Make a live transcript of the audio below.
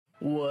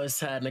What's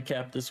happening,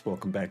 Captains?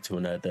 Welcome back to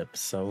another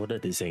episode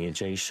of this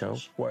A&J show,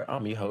 where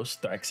I'm your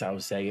host, Thrax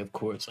Alzay, of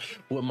course,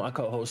 with my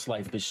co-host,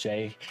 Life is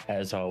Shay.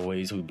 As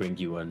always, we bring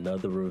you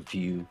another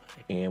review,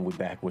 and we're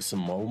back with some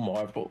more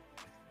Marvel.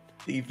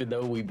 Even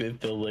though we've been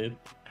feeling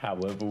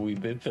however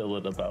we've been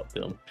feeling about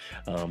them,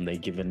 they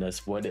giving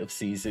us What If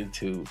Season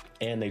 2,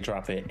 and they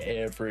drop it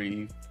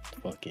every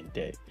fucking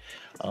day.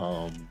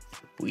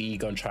 We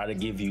gonna try to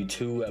give you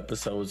 2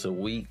 episodes a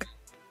week.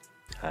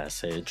 I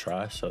said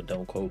try, so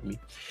don't quote me.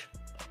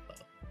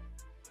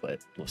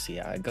 But we'll see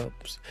how it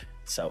goes.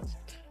 So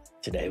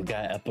today we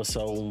got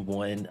episode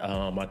 1.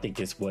 I think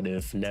it's What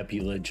If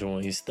Nebula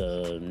joins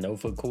the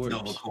Nova Corps.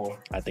 Nova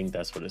Corps. I think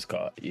that's what it's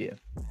called. Yeah.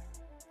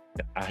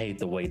 I hate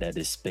the way that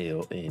it's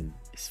spelled and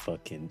it's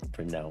fucking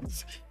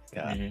pronounced.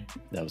 God,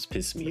 that was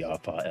pissing me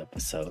off all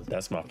episode.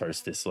 That's my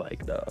first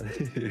dislike, dog.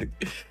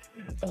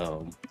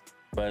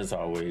 But as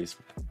always,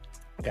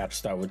 got to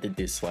start with the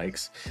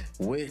dislikes,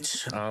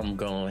 which I'm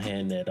gonna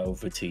hand that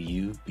over to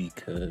you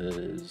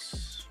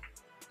because,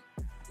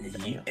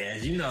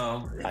 as you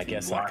know, I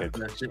guess I could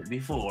that shit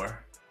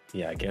before.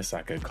 Yeah, I guess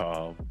I could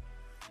call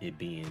it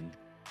being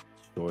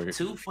short,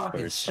 too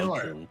fucking or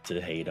short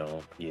to hate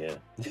on. Yeah,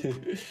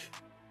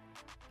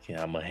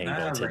 yeah, I'm gonna hang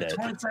on to that.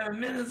 27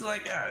 minutes,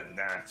 like,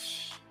 nah.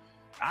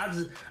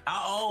 I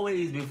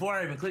always, before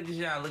I even click the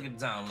shit, I look at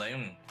the time, like,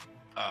 okay,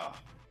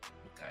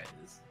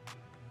 just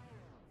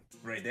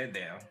write that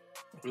down.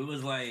 It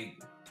was like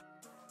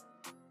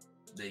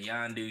the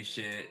Yondu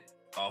shit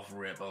off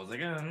rip. I was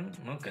like,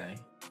 okay.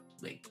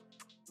 Like,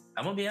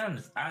 I'm gonna be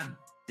honest, I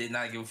did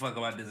not give a fuck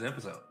about this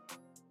episode.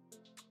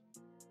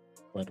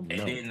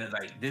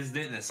 This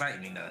didn't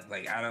excite me none.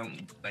 Like, I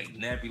don't like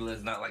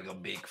Nebula's not like a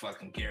big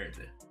fucking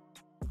character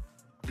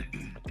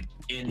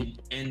in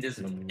the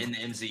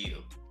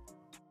MCU.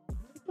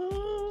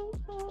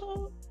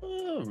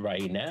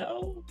 Right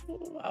now,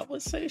 I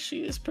would say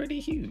she is pretty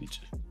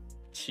huge.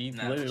 She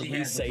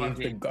literally saved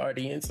the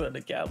Guardians of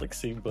the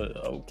Galaxy, but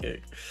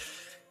okay.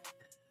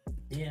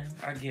 Yeah,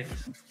 I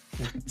guess.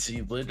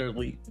 She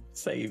literally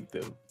saved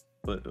them,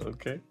 but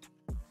okay.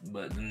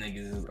 But the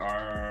niggas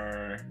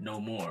are no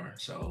more,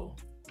 so.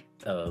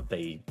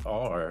 They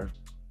are.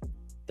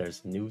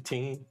 There's a new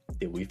team.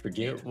 Did we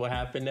forget what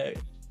happened at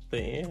the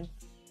end?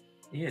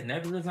 Yeah,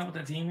 Nebula's not with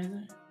that team, is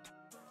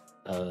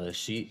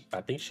it?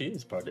 I think she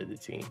is part of the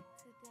team.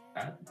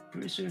 I'm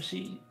pretty sure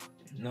she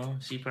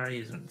probably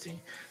isn't the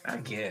team. I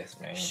guess,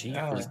 man. She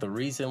was the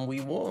reason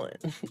we won.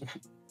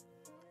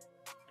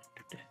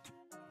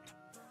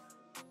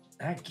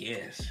 I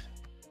guess.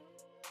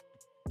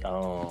 I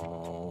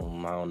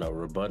don't know.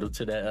 Rebuttal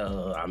to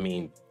that. I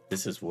mean,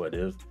 this is What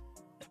If.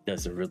 It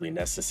doesn't really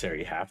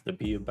necessarily have to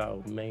be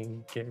about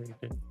main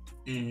character.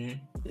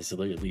 Mm-hmm. It's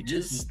literally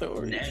just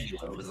story.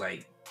 Nebula was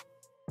like,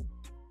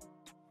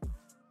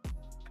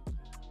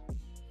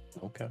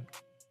 okay.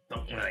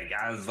 Like,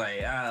 I was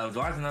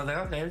watching. I was like,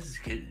 okay, this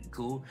is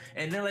cool.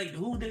 And then, like,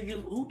 who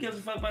gives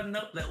a fuck about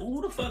Nova? Like,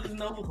 who the fuck is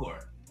Nova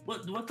Corps?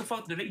 What the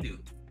fuck do they do?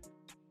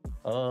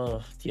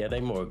 Yeah, they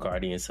more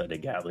Guardians of the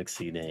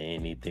Galaxy than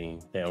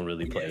anything. They don't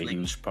really play a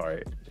huge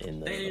part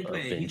in the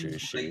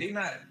Avengers shit.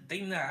 Like,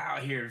 they not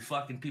out here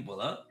fucking people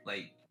up.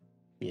 Like,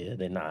 yeah,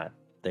 they're not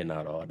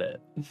all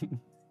that.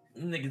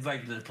 Niggas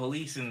like the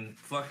police in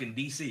fucking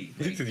DC.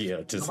 Like,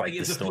 yeah, just like the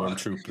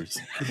stormtroopers.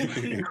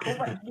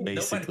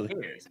 Basically.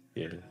 Nobody cares.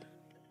 Yeah.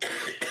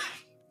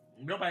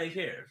 Nobody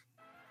cares.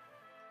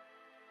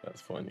 That's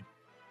funny.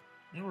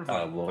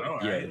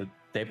 Right.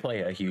 They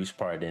play a huge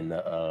part in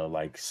the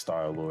like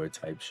Star-Lord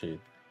type shit.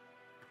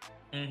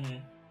 Mm-hmm.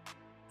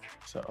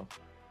 So,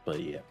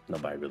 but yeah,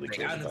 nobody really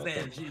cares about that. I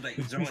understand she's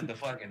like joined the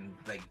fucking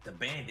like the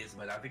bandits,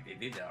 but I think they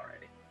did that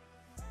already.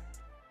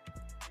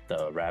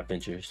 The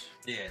Ravengers.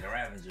 Yeah, the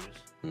Ravengers.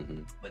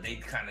 Mm-hmm. But they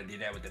kind of did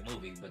that with the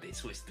movie, but they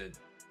switched to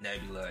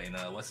Nebula and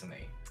what's the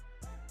name?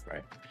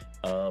 Right.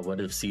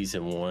 What If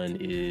Season 1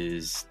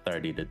 is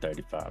 30 to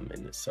 35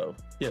 minutes? So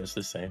yeah, it's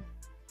the same.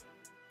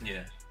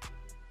 Yeah.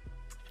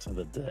 So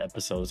the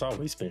episode's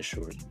always been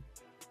short.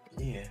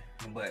 Yeah,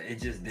 but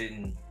it just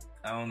didn't.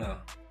 I don't know.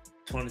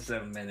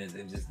 27 minutes.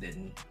 It just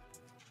didn't.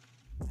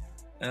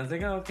 And I was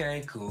like,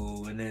 okay,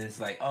 cool. And then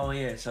it's like, oh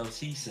yeah, so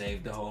she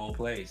saved the whole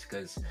place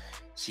because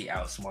she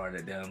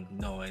outsmarted them,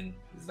 knowing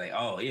it's like,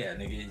 oh yeah,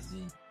 nigga,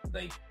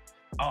 like,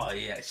 oh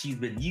yeah,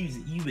 you've been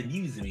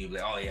using me.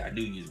 Like, oh yeah, I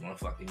knew you was gonna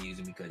fucking use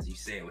me because you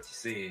said what you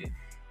said,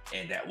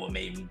 and that what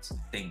made me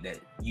think that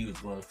you was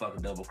gonna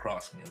fucking double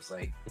cross me. It was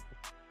like,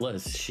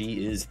 plus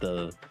she is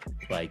the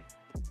like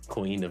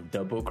queen of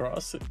double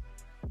crossing.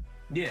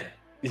 Yeah.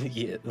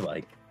 Yeah,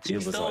 like she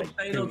it was like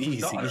too easy.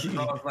 So I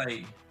was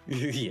like,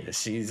 yeah,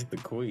 she's the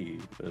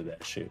queen of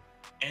that shit.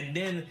 And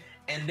then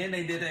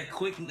they did that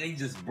quick. They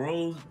just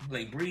breezed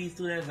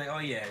through that. It's like, oh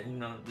yeah, you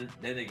know,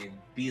 that nigga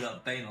beat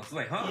up Thanos. It's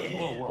like, huh? Yeah,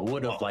 whoa. I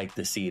would have liked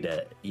to see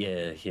that.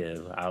 Yeah,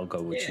 I'll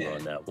go with you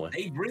on that one.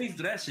 They breezed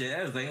through that shit.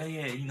 I was like, oh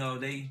yeah, he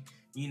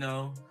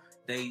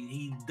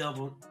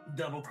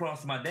double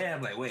crossed my dad.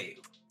 I'm like,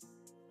 wait.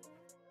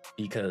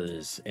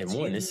 Because in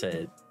one it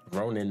said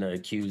Ronan the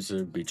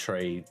Accuser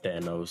betrayed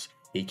Thanos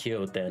He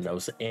killed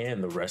Thanos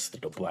and the rest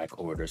of the Black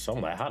Order. So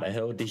I'm like, how the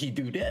hell did he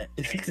do that?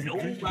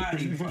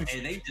 Nobody,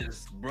 and they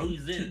just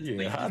breathed in. Yeah,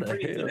 They how just the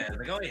breathed in hell? that.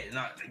 Like, oh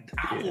yeah,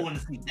 I want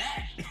to see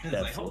that. It's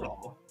like, hold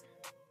on,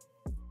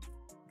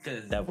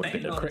 because That would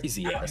have been a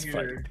crazy ass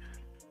fight.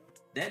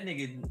 That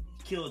nigga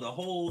killed a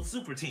whole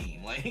super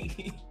team.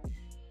 Like,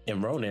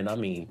 And Ronan, I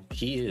mean,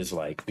 he is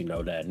like, you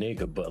know, that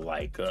nigga, but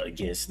like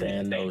against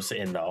Thanos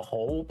and the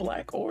whole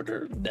Black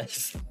Order,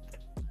 that's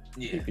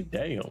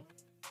damn.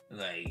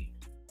 Like,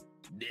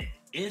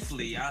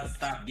 instantly, I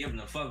stopped giving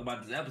a fuck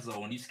about this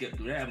episode when you skipped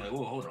through that. I'm like,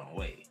 whoa, hold on,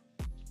 wait.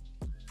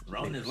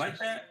 Ronan's like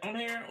that on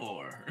here,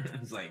 or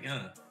it's like,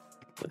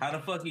 how the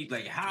fuck he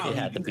like? How it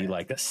had to be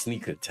like a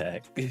sneak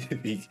attack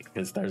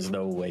because there's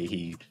no way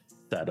he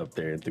sat up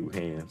there and threw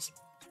hands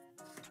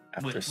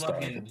after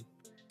starting.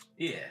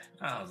 Yeah,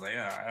 I was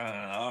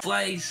like,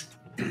 Flays.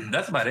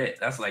 That's about it.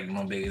 That's like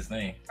my biggest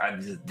thing. I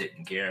just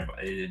didn't care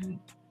about it.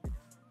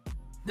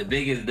 The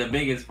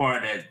biggest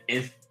part that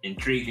it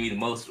intrigued me the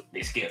most,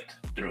 they skipped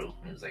through.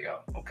 It was like,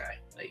 oh, okay.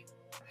 Like,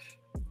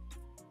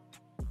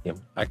 yeah,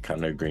 I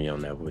kind of agree on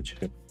that with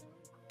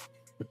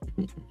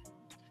you.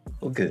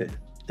 Well, good.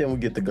 Then we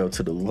get to go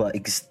to the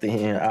likes.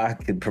 Then I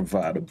could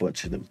provide a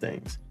bunch of them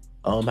things.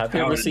 Have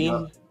you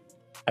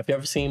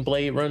ever seen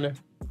Blade Runner?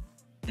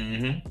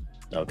 Mm-hmm.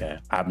 Okay,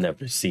 I've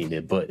never seen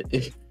it, but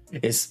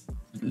it's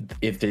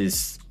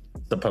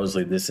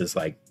supposedly this is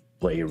like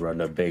Blade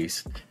Runner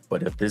based,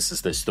 but if this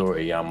is the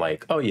story, I'm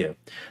like, oh yeah,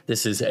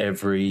 this is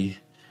every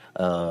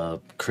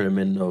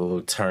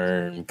criminal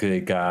turn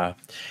good guy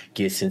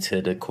gets into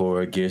the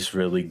core, gets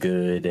really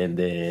good, and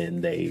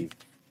then they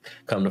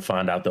come to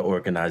find out the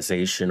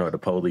organization or the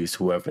police,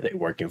 whoever they're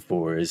working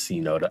for, is,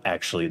 you know,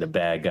 actually the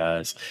bad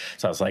guys.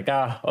 So I was like,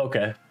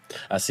 okay,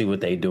 I see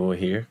what they doing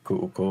here.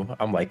 Cool.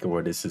 I'm liking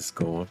where this is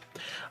going.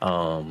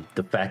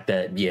 The fact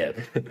that, yeah,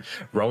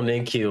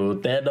 Ronan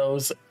killed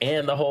Thanos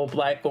and the whole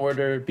Black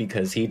Order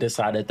because he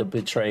decided to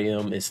betray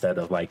him instead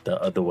of like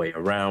the other way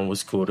around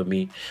was cool to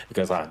me,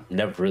 because I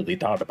never really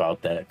thought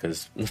about that,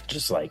 because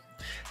just like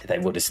they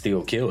would have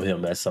still killed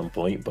him at some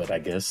point, but I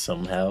guess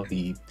somehow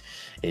he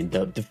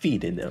ended up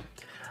defeating them.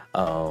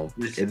 And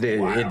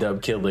then ended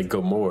up killing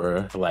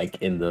Gamora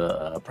like in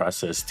the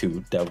process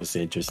too. That was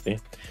interesting.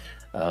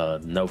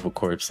 Nova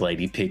Corp's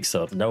lady picks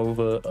up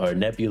Nebula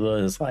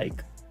and is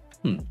like,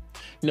 you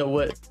know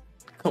what?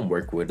 Come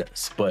work with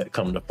us. But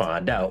come to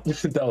find out,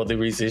 the only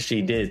reason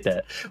she did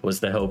that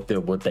was to help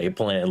them with their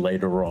plan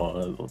later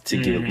on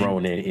to get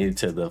Ronan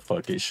into the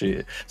fucking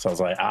shit. So I was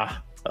like,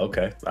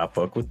 okay, I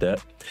fuck with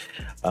that.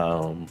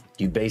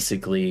 You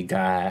basically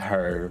got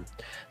her,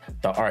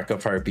 the arc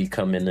of her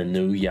becoming the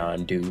new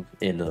Yondu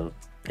in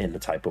the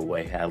type of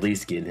way, at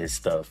least getting his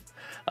stuff,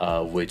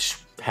 which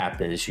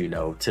happens, you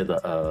know, to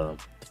the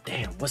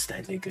damn, what's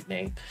that nigga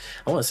name?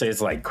 I want to say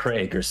it's like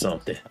Craig or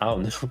something. I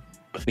don't know.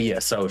 But yeah,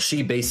 so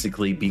she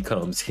basically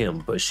becomes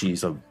him, but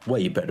she's a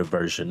way better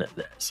version of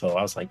that. So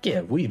I was like,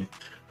 yeah,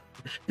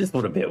 this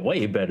would have been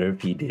way better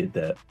if he did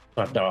that.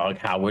 My dog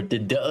Howard the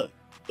Duck.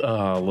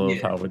 I love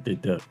Howard the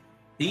Duck.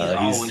 He's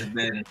always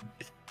been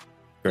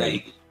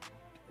great. Like,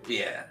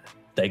 yeah.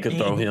 They could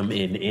throw him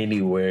in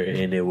anywhere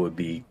and it would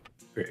be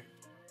great.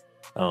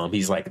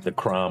 He's like the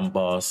crime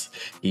boss.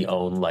 He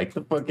owned like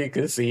the fucking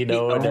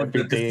casino and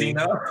everything.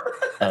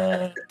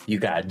 You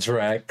got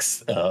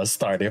Drax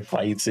starting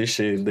fights and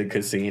shit in the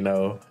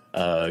casino.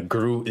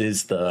 Groot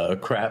is the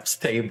craps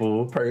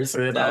table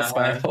person. I was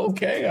like,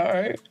 okay, all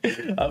right,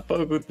 I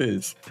fuck with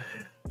this.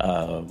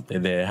 And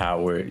then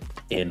Howard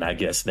and I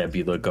guess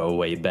Nebula go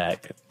way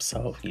back.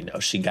 So, you know,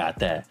 she got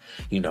that,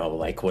 you know,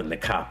 like when the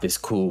cop is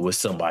cool with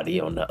somebody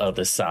on the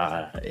other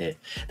side, and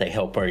they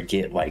help her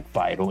get like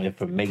vital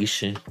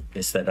information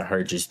instead of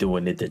her just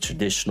doing it the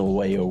traditional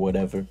way or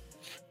whatever.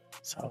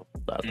 So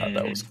I thought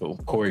that was cool.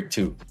 Korg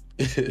too.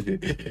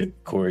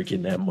 Korg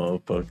in that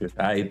motherfucker.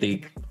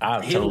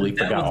 I totally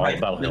forgot all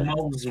about him. The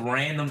most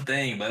random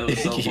thing, but it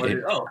was so funny.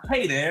 Oh,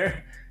 hey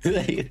there.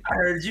 I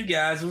heard you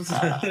guys was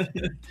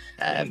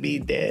I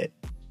mean that.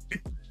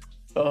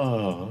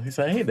 Oh, he's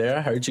like, hey there,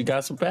 I heard you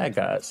got some bad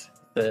guys.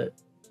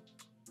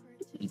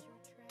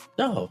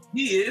 No.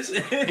 He is.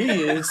 He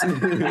is.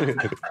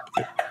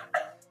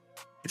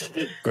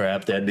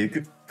 Grab that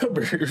nigga. Come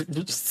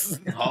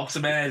here. Hawk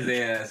some ass.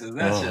 That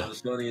shit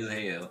was funny as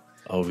hell.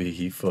 Oh,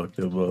 he fucked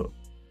him up.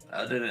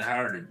 Other than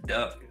Howard the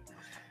Duck.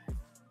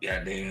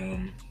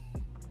 Goddamn.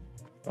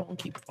 Don't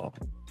keep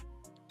falling.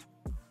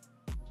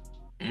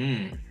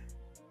 Think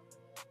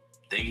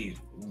he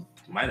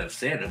might have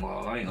said them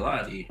all. I ain't gonna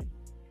lie to you.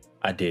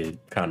 I did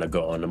kind of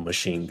go on the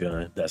machine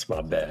gun. That's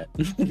my bad.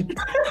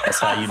 That's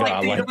how you know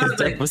I like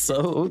this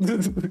episode.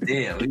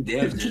 Damn, we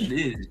definitely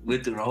did.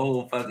 Went through the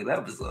whole fucking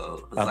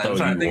episode. I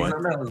thought you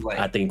won.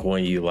 I think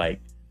when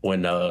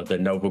the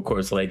Nova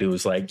Corps lady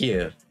was like,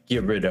 yeah,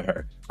 get rid of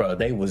her. Bro,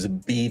 they was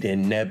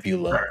beating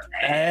Nebula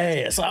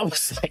ass. I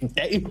was like,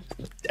 damn.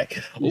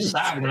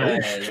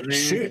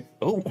 Shit.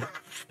 Oh.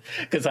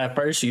 Because at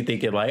first you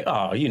thinking like,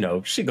 oh, you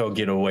know, she gonna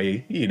get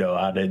away, you know,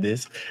 out of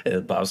this.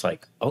 But I was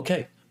like,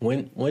 okay,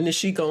 when is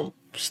she gonna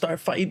start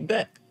fighting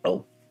back?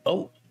 Oh,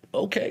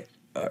 Okay,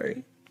 all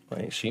right.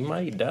 Like she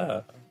might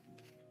die.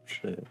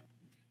 Shit.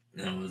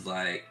 And then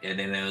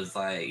it was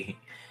like,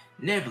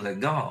 Nebula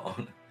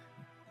gone.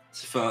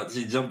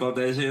 She jumped off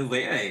that shit. It was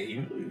like,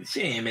 hey,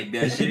 she ain't make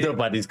that shit.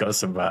 Nobody's gonna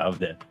survive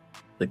that.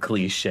 The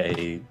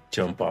cliche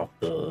jump off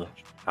the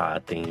high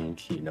thing,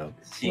 you know.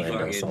 She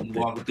fucking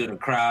walking through the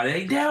crowd.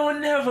 Hey, down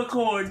with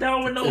Nevercore,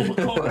 down with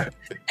Novacore.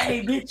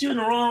 Hey, bitch, you in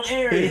the wrong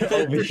area.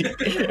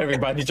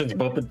 Everybody just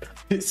bumping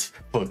this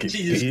fucking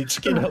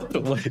bitch. Get out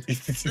the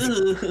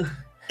way.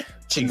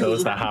 She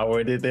goes to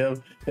Howard and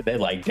them, and they're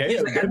like,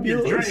 damn,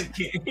 Nebula.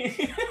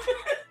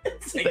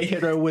 They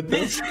hit her with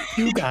this.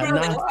 You got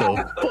knocked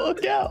the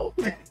fuck out.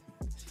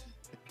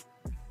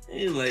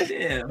 He's like,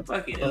 damn,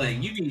 fucking,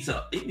 like, you need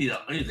some. He's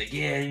like,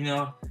 yeah, you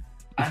know,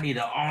 I need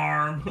an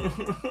arm.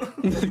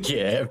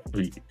 Yeah,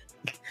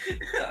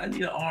 I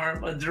need an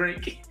arm, a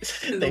drink.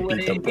 They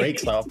beat the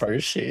brakes off her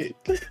shit.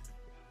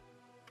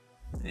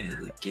 He's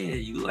like, yeah,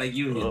 you in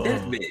your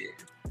deathbed.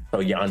 So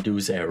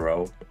Yondu's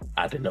arrow,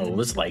 I didn't know it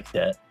was like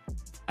that.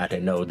 I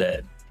didn't know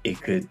that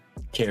it could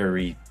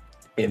carry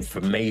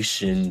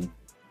information,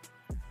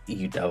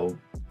 you know,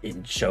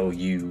 and show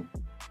you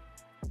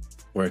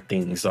where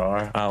things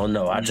are. I don't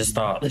know. I just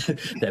thought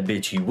that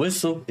bitch, you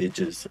whistle, it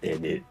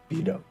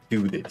you know,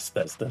 do this.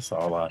 That's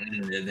all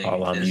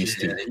I'm used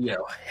to. You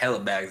know, hella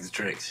bags of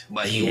tricks,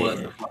 but he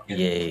was the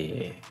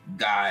fucking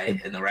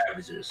guy in the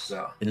Ravagers.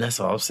 So, and that's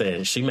all I'm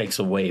saying. She makes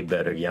a way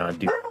better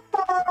Yondu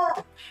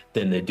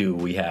than the dude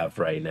we have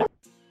right now.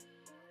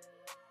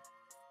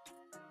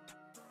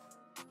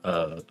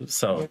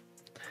 So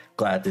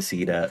glad to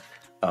see that.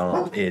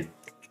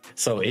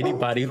 So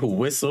anybody who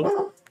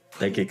whistle,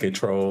 they can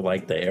control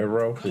like the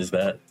arrow. Is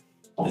that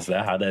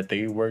how that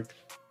thing worked?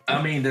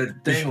 I mean, the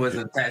thing was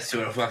attached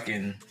to a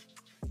fucking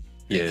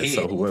head.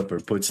 So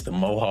whoever puts the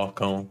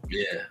mohawk on.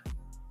 Yeah.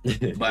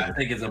 But I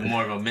think it's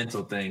more of a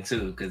mental thing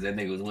too, because that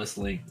nigga was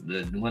whistling.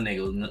 The one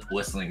nigga was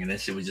whistling, and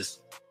that shit was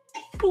just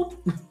boop.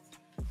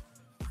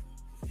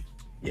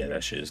 Yeah,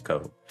 that shit is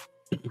cool.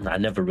 I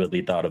never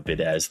really thought of it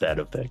as that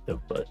effective,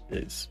 but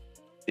it's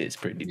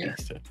pretty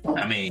decent.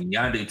 I mean,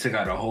 Yondu took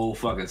out a whole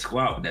fucking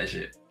squad with that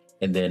shit.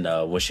 And then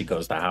when she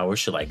goes to Howard,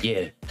 she's like,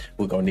 yeah,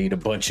 we're going to need a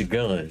bunch of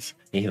guns.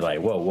 And he's like,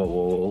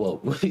 whoa.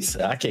 He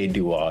said, I can't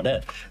do all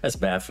that. That's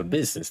bad for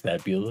business,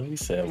 Nebula. He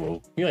said,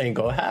 well, you ain't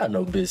going to have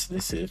no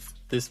business if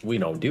we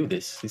don't do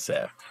this. He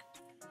said,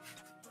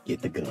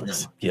 get the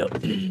guns.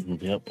 Yep.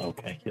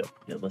 Okay. Yep.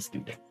 Let's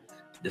do that.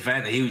 The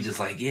fact that he was just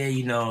like, yeah,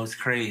 you know, it's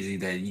crazy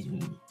that you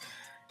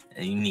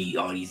need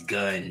all these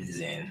guns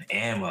and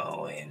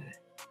ammo, and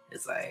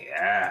it's like,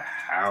 I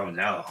don't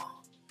know.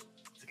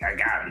 It's like, I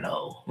gotta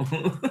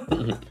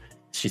know.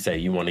 She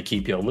said, you want to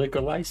keep your liquor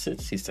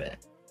license? He said,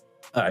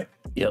 all right,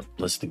 yep,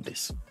 let's do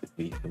this.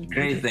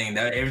 Crazy thing,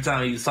 that every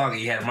time he was talking,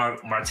 he had a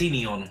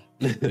martini on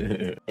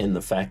him. And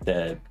the fact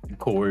that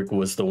Korg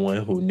was the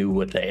one who knew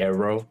what the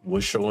arrow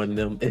was showing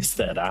them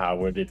instead of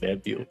Howard and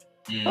Nebula.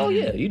 Mm-hmm. Oh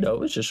yeah, you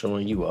know, it's just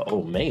showing you an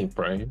old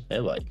mainframe.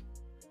 And like,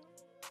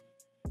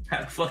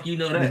 how the fuck you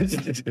know that?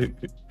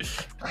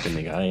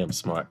 Nigga, I am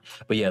smart.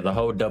 But yeah, the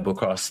whole double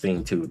cross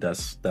thing too, that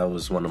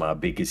was one of my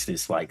biggest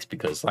dislikes,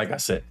 because like I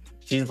said,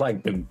 she's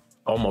like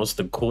almost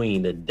the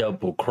queen of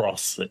double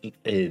cross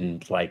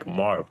in like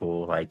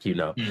Marvel, like, you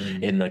know,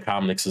 in the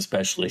comics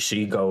especially.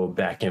 She go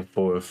back and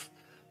forth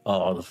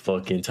all the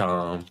fucking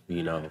time,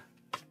 you know.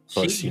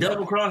 Plus, she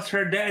double crossed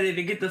her daddy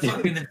to get the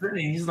fucking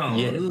Infinity Stone.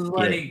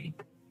 Yeah.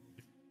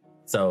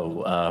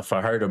 So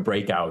for her to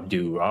break out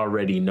dude,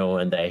 already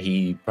knowing that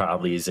he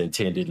probably is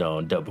intended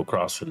on double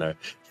crossing her,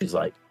 she's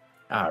like,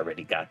 I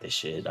already got this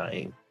shit.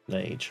 I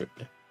ain't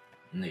tripping.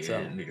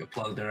 Nigga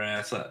plugged her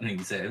ass up.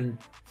 Nigga said,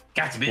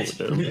 gotcha, bitch.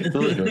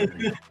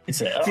 He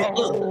said,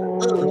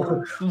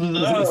 oh,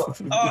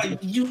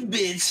 you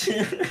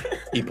bitch.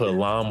 He put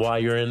lime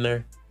wire in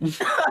there.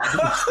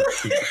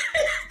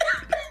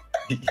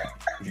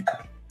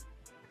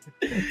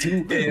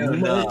 Too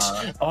much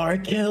R.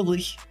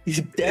 Kelly.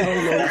 He's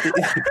downloaded.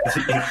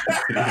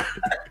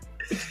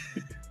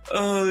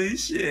 Oh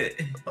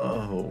shit.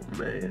 Oh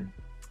man.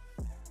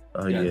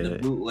 Oh got yeah. The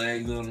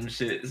bootlegs on them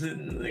shit.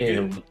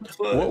 And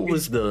what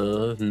was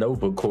the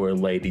Novacore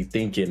lady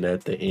thinking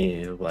at the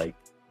end? Like,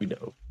 you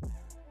know,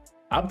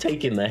 I'm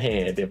taking the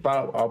hand. If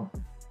I'm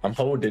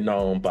holding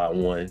on by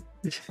one.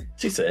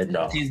 She said,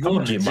 no, I'm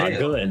gonna get my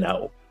gun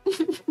out.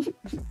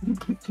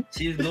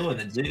 She's going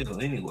to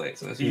jail anyway,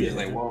 so she was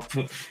like, well,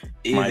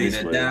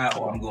 either to die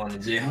or I'm going to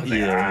jail.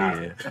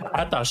 Yeah.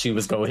 I thought she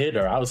was gonna hit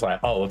her. I was like,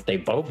 oh, if they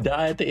both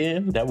die at the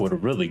end, that would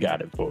have really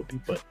got it for me.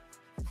 But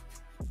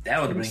that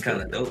would have been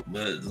kind of dope.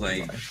 But it's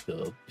like,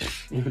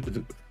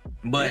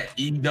 but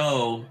you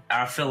know,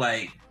 I feel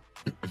like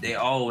they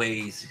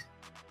always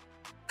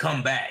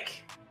come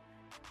back.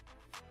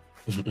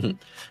 So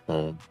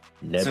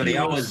they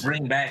always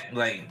bring back,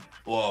 like,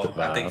 well,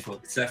 I think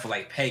except for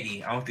like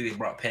Peggy, I don't think they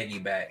brought Peggy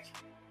back.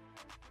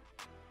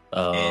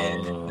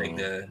 And like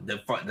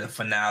the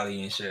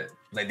finale and shit,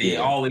 like they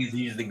always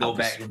usually go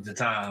back into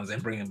times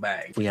and bring them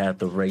back. We have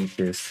to rate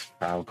this.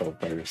 I'll go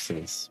first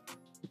since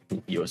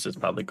yours is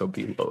probably gonna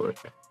be lower.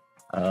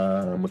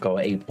 I'm gonna go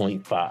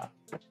 8.5.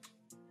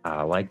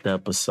 I like the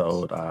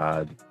episode.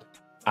 I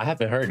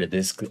haven't heard of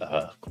this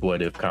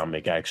what if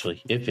comic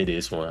actually. If it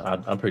is one,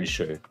 I'm pretty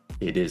sure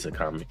it is a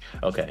comic.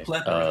 Okay.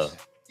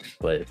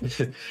 But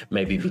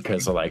maybe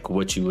because of like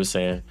what you were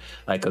saying,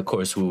 like of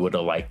course we would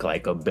have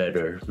like a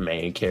better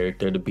main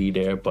character to be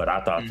there, but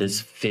I thought this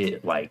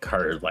fit like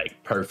her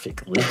like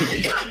perfectly,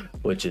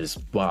 which is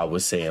why I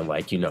was saying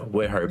like, you know,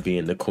 with her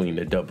being the queen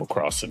of double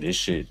crossing this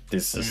shit,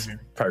 this is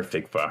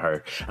perfect for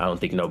her. I don't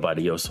think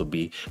nobody else will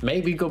be.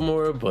 Maybe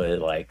Gamora, but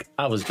like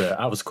I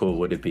was cool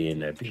with it being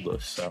Nebula.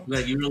 So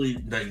like you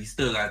really like you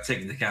still gotta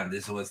take into account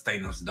this was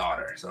Thanos'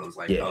 daughter, so it's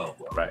like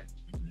right.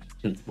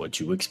 What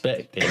you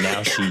expect, and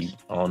now she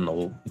on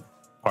the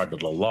part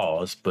of the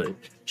laws, but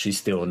she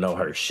still know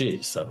her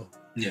shit. So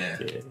yeah.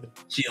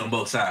 She on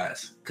both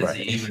sides because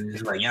even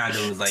like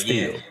Yondu was like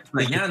still.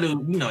 like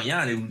Yondu, you know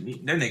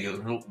Yondu that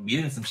nigga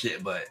getting some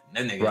shit, but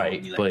that nigga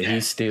right, like but that.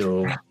 He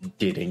still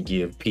didn't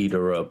give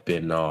Peter up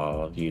and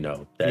you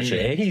know that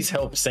shit, and he's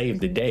helped save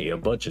the day a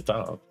bunch of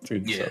times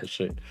too. So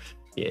shit,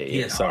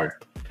 yeah. So hard.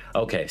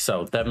 Okay,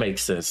 so that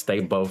makes sense. They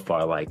both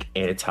are like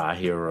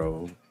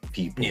anti-hero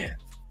people.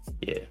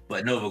 Yeah,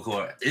 but Nova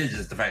Corps is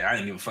just the fact I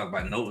didn't give a fuck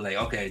about Nova. Like,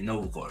 okay,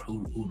 Nova Corps,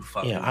 who the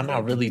fuck? Yeah, I'm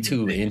not really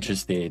too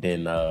interested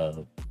in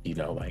you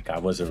know, like I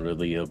wasn't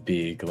really a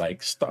big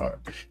like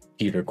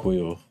Peter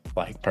Quill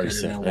like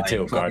person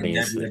until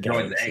Guardians of the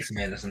Galaxy. The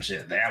X-Men or some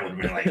shit. That would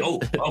have been like,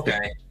 oh,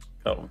 okay.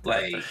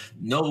 Like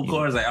Nova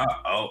Corps is like,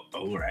 all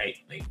right.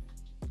 Like,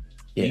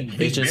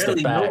 it's just the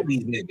fact.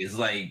 These niggas,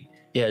 like.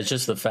 Yeah, it's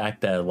just the fact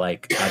that,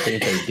 like, I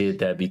think they did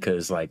that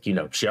because, like, you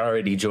know, she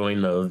already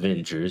joined the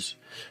Avengers.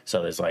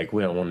 So it's like,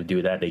 we don't want to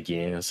do that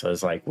again. So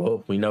it's like,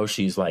 well, we know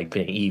she's, like,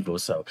 been evil.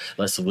 So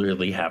let's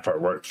literally have her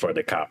work for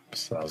the cops.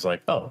 So I was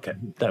like, oh, okay.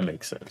 That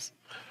makes sense.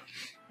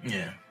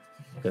 Yeah.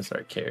 That's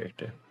our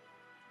character.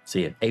 So,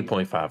 yeah,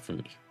 8.5 for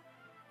me.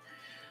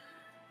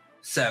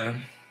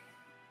 7.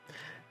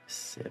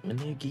 7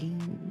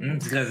 again?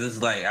 Because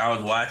it's like, I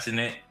was watching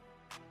it.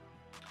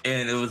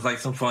 And it was like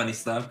some funny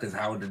stuff because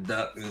Howard the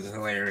Duck was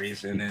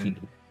hilarious, and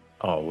then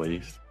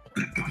always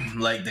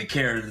like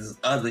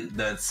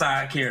the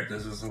side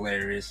characters was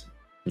hilarious.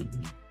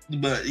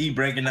 But he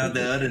breaking out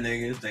the other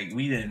niggas, like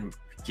we didn't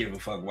give a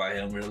fuck about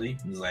him really.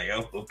 It was like,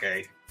 oh,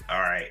 okay, all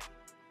right,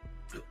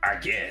 I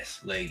guess.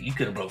 Like you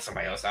could have broke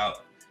somebody else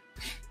out.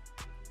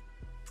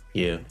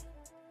 Yeah.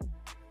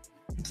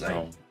 It's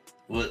like,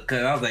 well,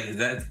 because I was like, is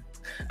that?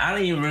 I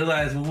didn't even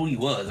realize who he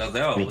was. I was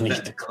like, oh, was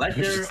that the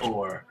Collector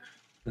or?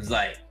 It's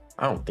like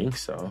I don't think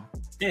so.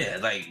 Yeah,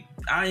 like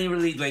I ain't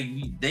really like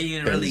they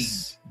didn't really.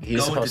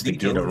 He's supposed to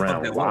get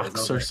around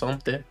rocks or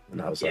something, and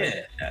I was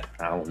like,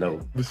 I don't know.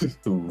 It's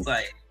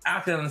like I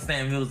could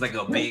understand if it was like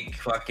a big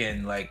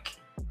fucking like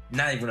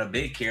not even a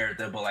big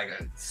character, but like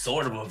a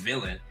sort of a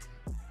villain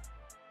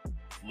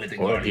with the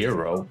or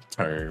hero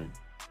term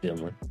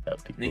villain.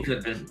 They could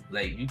have been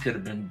like you could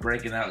have been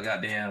breaking out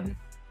goddamn,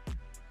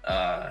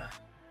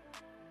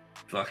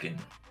 fucking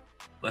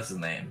what's his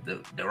name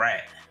the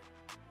rat.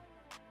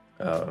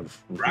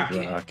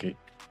 Rocket.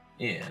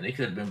 Yeah, they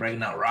could have been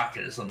breaking out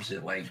Rocket or some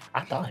shit. Like I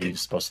thought he was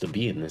supposed to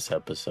be in this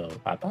episode.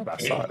 I thought I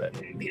saw that.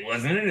 He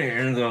wasn't in there,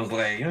 and so I was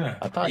like, yeah.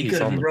 I thought he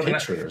was on the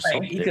picture or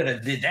something. He could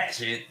have did that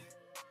shit,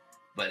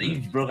 but he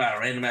broke out a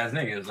random ass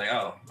nigga. It was like,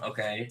 oh,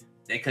 okay.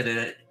 They could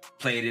have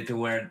played it to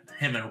where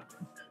him and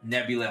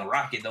Nebula and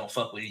Rocket don't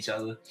fuck with each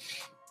other.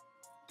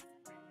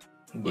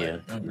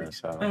 But,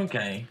 that's how.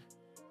 Okay.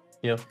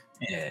 Yep.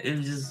 Yeah, it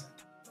was just.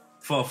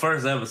 For a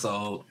first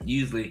episode,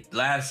 usually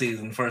last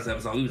season, first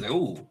episode, we was like,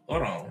 ooh,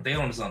 hold on, they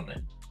on something.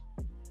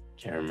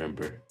 Can't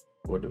remember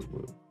what it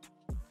was.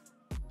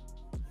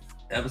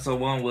 Episode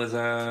 1 was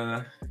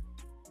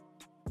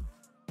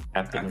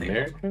Captain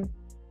America?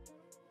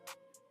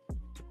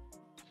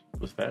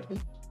 Was that it?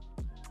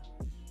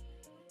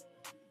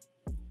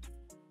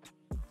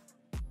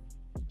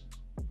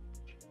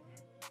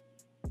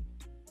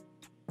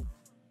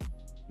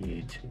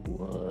 It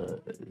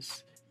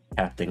was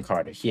Captain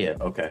Carter. Yeah,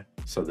 okay.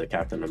 So the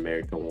Captain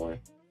America one.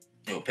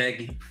 Yo,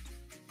 Peggy.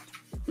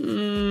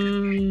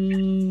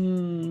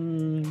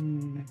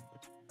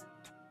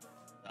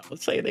 I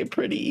would say they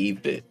pretty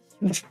even.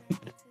 That's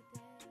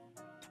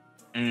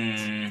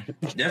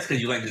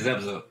because you like this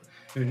episode.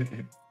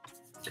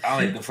 I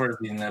like the first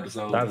season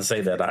episode. Not to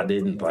say that I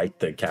didn't like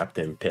the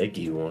Captain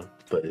Peggy one,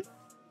 but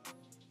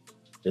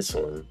this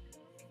one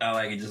I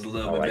like it just a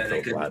little bit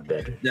better. A lot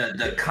better.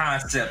 The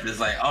concept is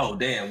like, oh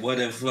damn, what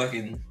if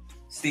fucking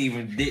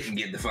Steven didn't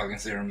get the fucking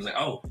serum? It's like,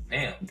 oh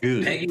damn,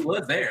 good. Peggy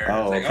was there.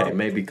 Oh, like, okay,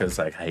 maybe because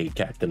like I hate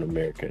Captain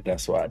America,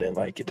 that's why I didn't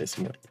like it this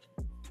much.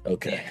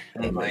 Okay,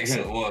 yeah. Like,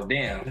 well,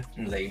 damn,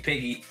 like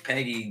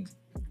Peggy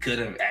could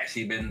have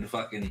actually been the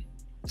fucking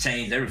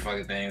changed every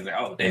fucking thing. It's like,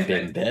 oh damn, and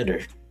been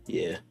better.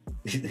 Yeah.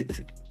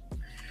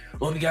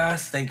 Well, you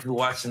guys, thank you for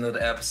watching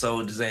another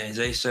episode of the Zay and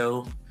Jay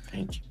Show.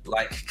 Thank you.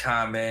 Like,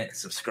 comment,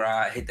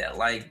 subscribe, hit that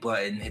like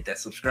button, hit that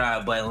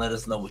subscribe button. Let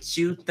us know what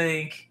you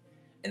think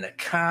in the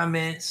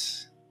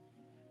comments.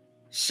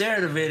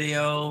 Share the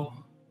video.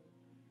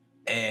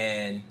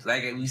 And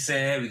like we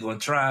said, we're gonna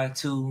try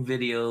 2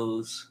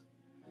 videos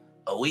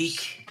a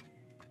week.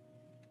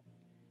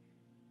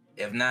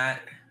 If not,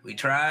 we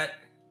tried.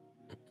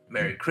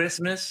 Merry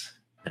Christmas.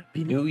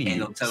 Happy New Year. Ain't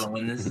no telling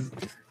when this is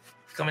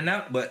coming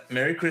out, but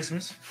Merry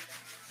Christmas.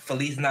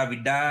 Feliz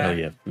Navidad. Oh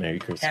yeah, Merry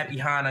Christmas. Happy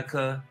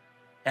Hanukkah.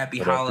 Happy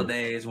Whatever.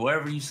 holidays.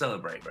 Wherever you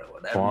celebrate, bro.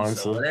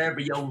 Whatever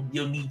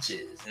your niche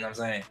is. You know what I'm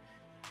saying?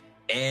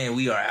 And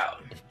we are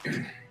out.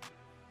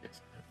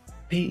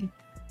 Peace.